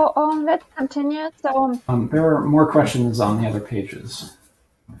 so let's continue. So there are more questions on the other pages.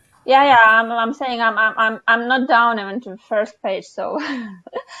 Yeah, I'm saying I'm not down even to the first page, so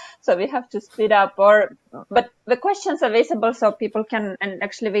so we have to speed up. But the questions are visible, so people can, and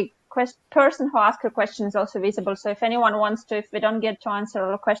actually the person who asked a question is also visible. So if anyone wants to, if we don't get to answer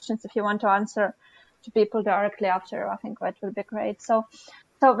all the questions, if you want to answer to people directly after, I think that will be great. So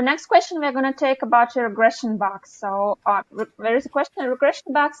the next question we're going to take about your regression bugs. So there is a question: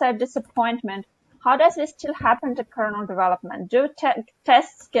 regression bugs are disappointment. How does this still happen to kernel development? Do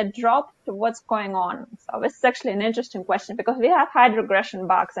tests get dropped? What's going on? So this is actually an interesting question, because we have had regression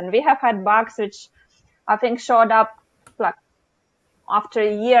bugs, and we have had bugs which I think showed up like after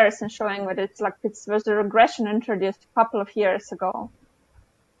years and showing that it's like it was a regression introduced a couple of years ago.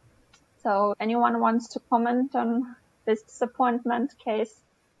 So anyone wants to comment on this disappointment case?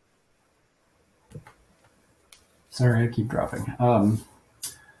 Sorry, I keep dropping.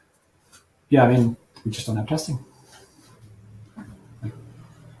 Yeah, I mean, we just don't have testing.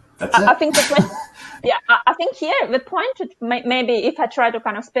 That's it. I think the question, yeah, I think here the point that maybe if I try to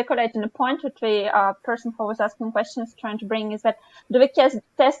kind of speculate in the point that the person who was asking questions trying to bring is that do the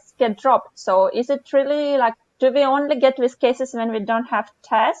tests get dropped? So is it really like, do we only get these cases when we don't have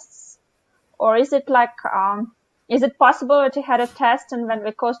tests? Or is it like, is it possible that we had a test and when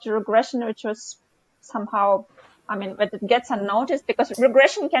we caused a regression, which was somehow, I mean, but it gets unnoticed, because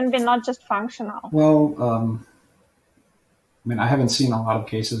regression can be not just functional. Well, I mean, I haven't seen a lot of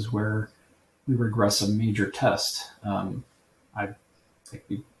cases where we regress a major test. I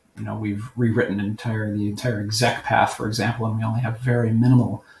think we've rewritten the entire exec path, for example, and we only have very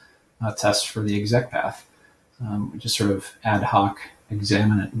minimal tests for the exec path. We just sort of ad hoc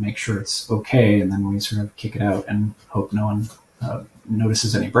examine it and make sure it's okay, and then we sort of kick it out and hope no one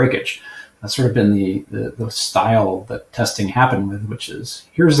notices any breakage. That's sort of been the style that testing happened with, which is,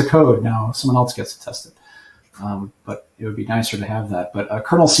 here's the code, now someone else gets to test it. But it would be nicer to have that. But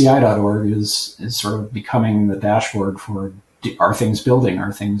kernelci.org is sort of becoming the dashboard for, are things building,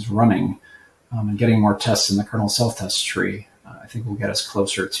 are things running, and getting more tests in the kernel self-test tree. I think will get us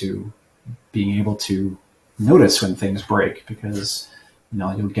closer to being able to notice when things break, because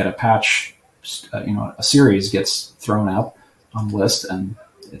you'll get a patch, a series gets thrown out on the list and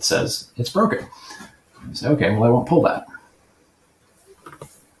it says it's broken. You say, okay, well, I won't pull that.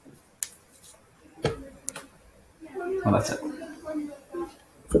 Well, that's it.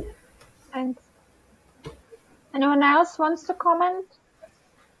 Thanks. Anyone else wants to comment?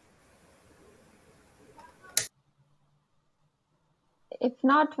 If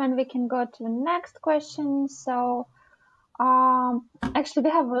not, then we can go to the next question. So actually, we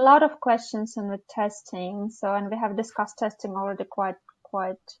have a lot of questions on the testing. So, and we have discussed testing already quite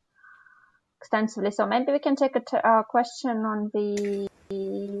extensively. So maybe we can take a question on the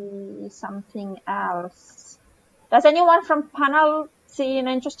something else. Does anyone from panel see an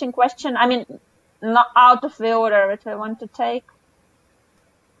interesting question? I mean, not out of the order which I want to take.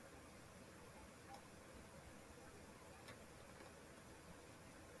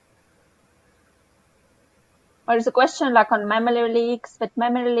 Or is a question like on memory leaks, that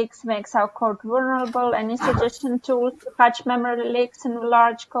memory leaks makes our code vulnerable. Any suggestion tools to catch memory leaks in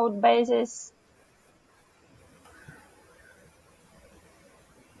large code bases?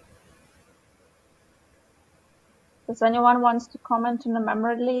 Does anyone wants to comment on the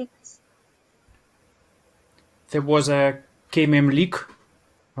memory leaks? There was a kmem leak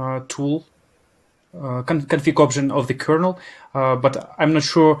tool, config option of the kernel, but I'm not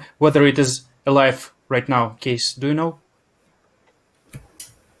sure whether it is alive right now. Kees, do you know?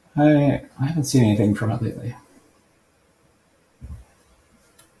 I haven't seen anything from it lately.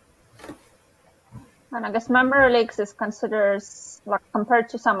 And I guess memory leaks is considered, like compared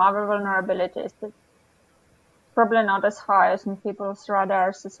to some other vulnerabilities, it's probably not as high as in people's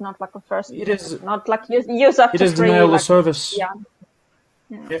radars. It's not like a first. It is not like use up it to is free. denial like, of service. Yeah.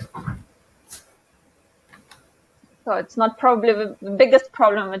 So it's not probably the biggest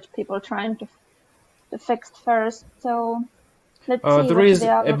problem which people trying to fix first. So let's see. There is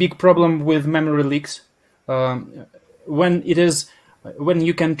a big problem with memory leaks. When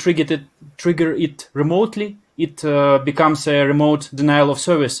you can trigger it remotely, it becomes a remote denial of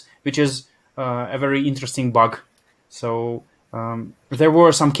service, which is a very interesting bug. So there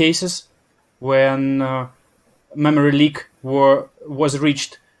were some cases when memory leak was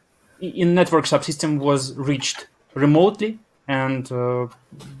reached in network subsystem was reached remotely, and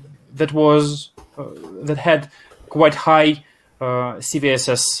that had quite high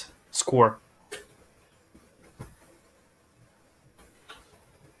CVSS score.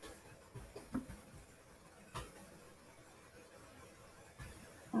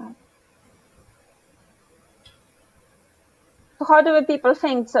 So how do people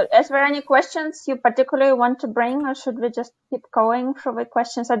think? So is there any questions you particularly want to bring, or should we just keep going through the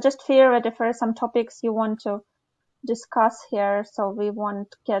questions? I just fear that if there are some topics you want to discuss here, so we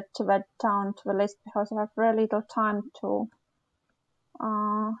won't get to that down to the list because we have very little time to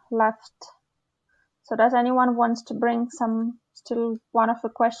left. So does anyone wants to bring still one of the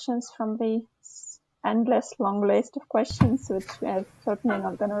questions from the endless long list of questions, which we are certainly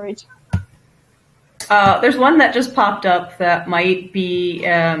not going to reach? There's one that just popped up that might be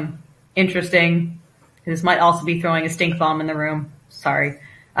interesting. This might also be throwing a stink bomb in the room. Sorry.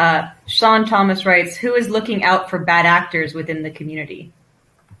 Sean Thomas writes, who is looking out for bad actors within the community?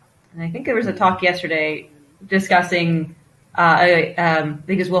 And I think there was a talk yesterday discussing, I think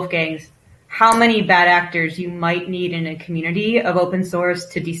it was Wolfgang's, how many bad actors you might need in a community of open source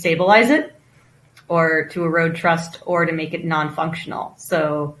to destabilize it, or to erode trust, or to make it non-functional.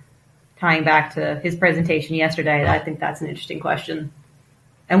 So tying back to his presentation yesterday, I think that's an interesting question.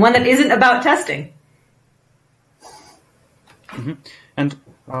 And one that isn't about testing. Mm-hmm. And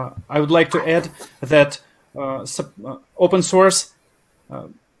I would like to add that open source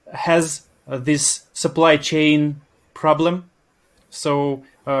has this supply chain problem. So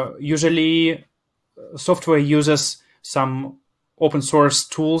usually software uses some open source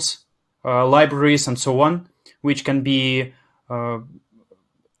tools, libraries, and so on, which can be out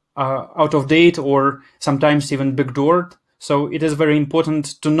of date or sometimes even backdoored. So it is very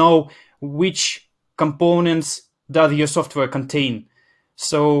important to know which components does your software contain.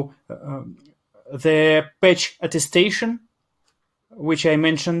 So the patch attestation, which I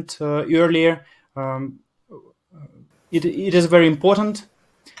mentioned earlier, it is very important.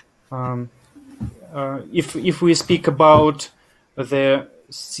 If we speak about the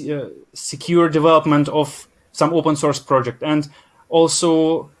secure development of some open source project, and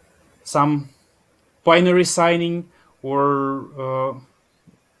also some binary signing, or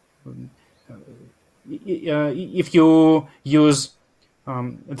if you use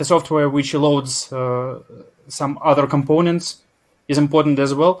the software which loads some other components, is important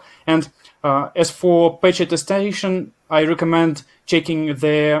as well. And as for patch attestation, I recommend checking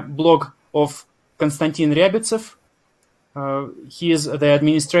the blog of Konstantin Ryabitsev. He is the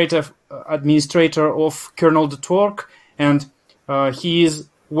administrator of kernel.org, and he is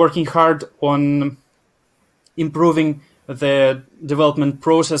working hard on improving the development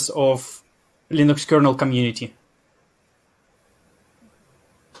process of Linux kernel community.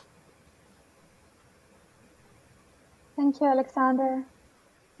 Thank you, Alexander.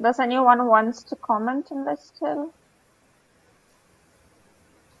 Does anyone wants to comment on this still?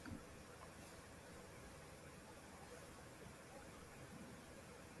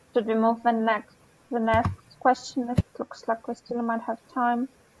 Should we move the next question? It looks like we still might have time.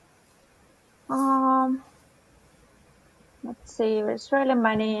 let's see, there's really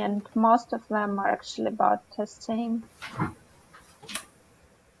many, and most of them are actually about testing.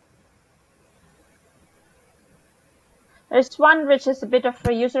 There's one which is a bit of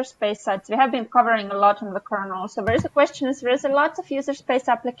a user space sites. We have been covering a lot on the kernel. So there is a question is there is a lot of user space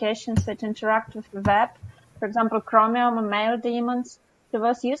applications that interact with the web. For example, Chromium and mail daemons. Do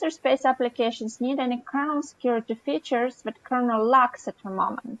those user space applications need any kernel security features that kernel lacks at the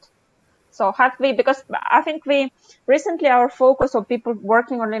moment? So have we, because I think we recently our focus of people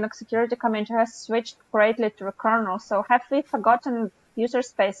working on Linux security community has switched greatly to the kernel. So have we forgotten user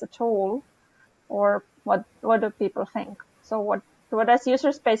space at all? Or what do people think? So what does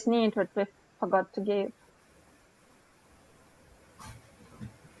user space need that we forgot to give?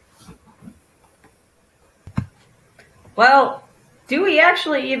 Well, do we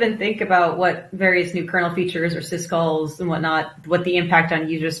actually even think about what various new kernel features or syscalls and whatnot, what the impact on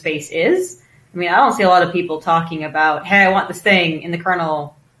user space is? I mean, I don't see a lot of people talking about, hey, I want this thing in the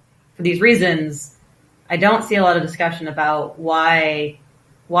kernel for these reasons. I don't see a lot of discussion about why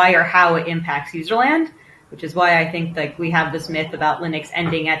or how it impacts userland, which is why I think like we have this myth about Linux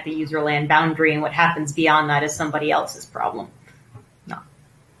ending at the userland boundary, and what happens beyond that is somebody else's problem. No.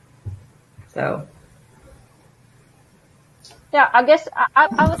 So. Yeah, I guess I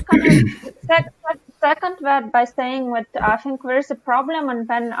was kind of second that by saying that I think there's a problem, and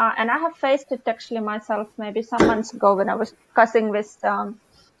then and I have faced it actually myself maybe some months ago when I was discussing this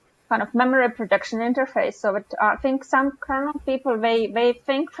kind of memory protection interface. So that I think some kernel people, they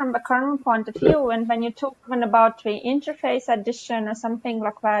think from the kernel point of view, and when you talk about the interface addition or something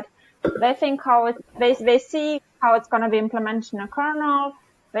like that, they think they see how it's going to be implemented in a kernel.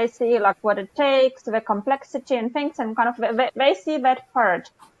 They see like what it takes, the complexity and things, and kind of they see that part.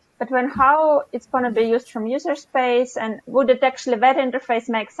 But when how it's going to be used from user space, and would it actually, that interface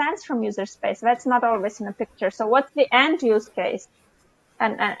make sense from user space? That's not always in a picture. So what's the end use case?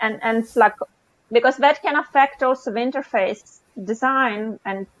 And like, because that can affect also the interface design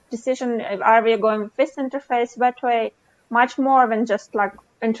and decision. Are we going with this interface that way? Much more than just like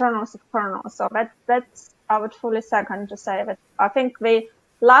internals of kernel. So that's, I would fully second to say that I think the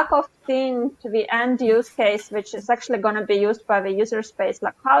lack of seeing to the end use case, which is actually going to be used by the user space,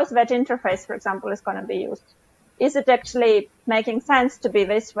 like how is that interface, for example, is going to be used? Is it actually making sense to be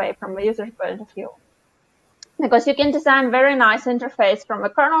this way from the user point of view? Because you can design very nice interface from a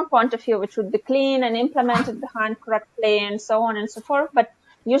kernel point of view, which would be clean and implemented behind correctly and so on and so forth. But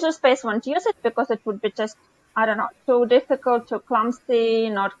user space won't use it because it would be just, I don't know, too difficult, too clumsy,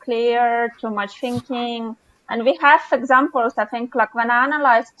 not clear, too much thinking. And we have examples, I think, like when I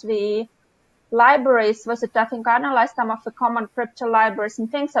analyzed the libraries, I analyzed some of the common crypto libraries and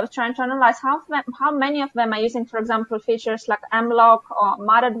things. I was trying to analyze how many of them are using, for example, features like mlock or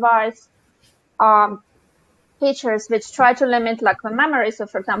modadvice, features which try to limit like the memory. So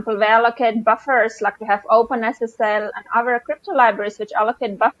for example, they allocate buffers, like we have OpenSSL and other crypto libraries which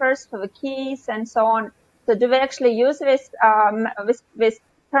allocate buffers for the keys and so on. So do they actually use this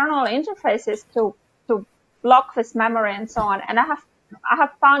kernel interfaces to block this memory and so on? And I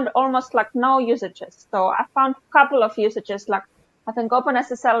have found almost like no usages. So I found a couple of usages, like I think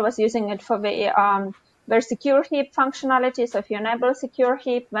OpenSSL was using it for the their secure heap functionality. So if you enable secure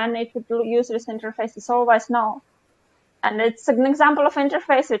heap, then it would use this interface. It's always no. And it's an example of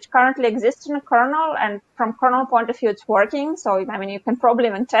interface which currently exists in a kernel, and from kernel point of view, it's working. So, I mean, you can probably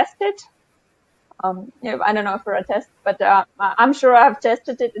even test it. I don't know for a test, but I'm sure I've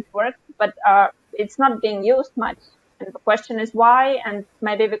tested it. It works, but it's not being used much. And the question is why? And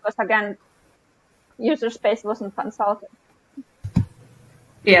maybe because, again, user space wasn't consulted.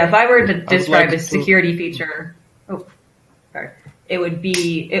 Yeah, if I were to describe a security feature, it would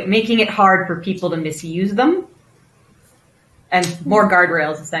be making it hard for people to misuse them and more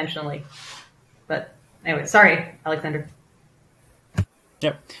guardrails, essentially. But anyway, sorry, Alexander.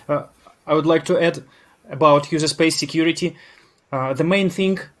 Yeah, I would like to add about user space security. The main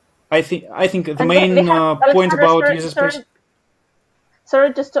thing, I think the main point about user space.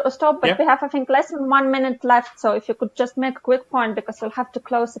 Sorry, just to stop, but yeah. We have, I think, less than 1 minute left. So if you could just make a quick point, because we'll have to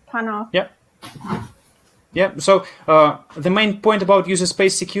close the panel. Yeah. Yeah. So the main point about user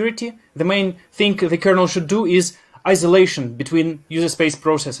space security, the main thing the kernel should do is isolation between user space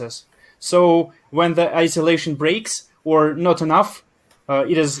processes. So when the isolation breaks or not enough,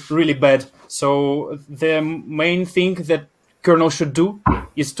 it is really bad. So the main thing that kernel should do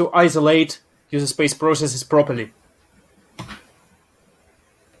is to isolate user space processes properly.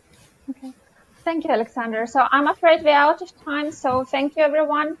 Okay. Thank you, Alexander. So I'm afraid we're out of time. So thank you,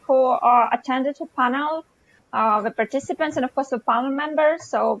 everyone, who attended the panel. the participants and of course the panel members.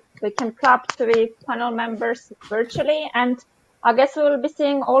 So we can clap to the panel members virtually. And I guess we will be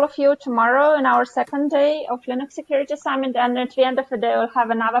seeing all of you tomorrow in our second day of Linux Security Summit. And at the end of the day, we'll have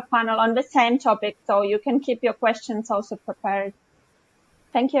another panel on the same topic. So you can keep your questions also prepared.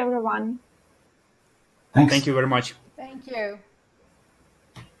 Thank you, everyone. Thanks. Thank you very much. Thank you.